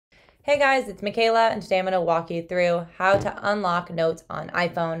Hey guys, it's Michaela, and today I'm going to walk you through how to unlock notes on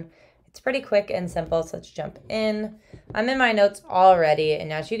iPhone. It's pretty quick and simple, so let's jump in. I'm in my notes already,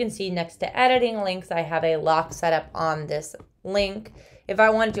 and as you can see next to editing links, I have a lock set up on this link. If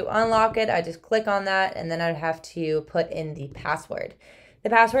I wanted to unlock it, I just click on that, and then I'd have to put in the password. The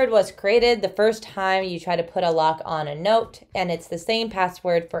password was created the first time you try to put a lock on a note, and it's the same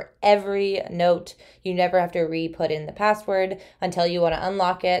password for every note. You never have to re-put in the password until you want to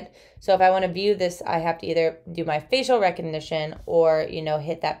unlock it. So if I want to view this, I have to either do my facial recognition or,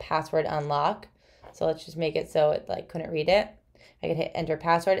 hit that password unlock. So let's just make it so it couldn't read it. I could hit enter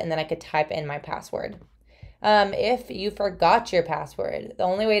password, and then I could type in my password. If you forgot your password, the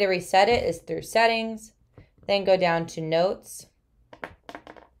only way to reset it is through settings, then go down to notes,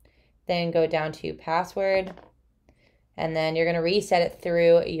 then go down to password, and then you're going to reset it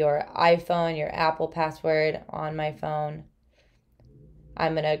through your iPhone, your Apple password on my phone.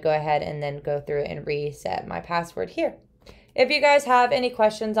 I'm going to go ahead and then go through and reset my password here. If you guys have any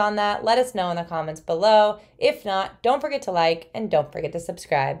questions on that, let us know in the comments below. If not, don't forget to like and don't forget to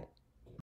subscribe.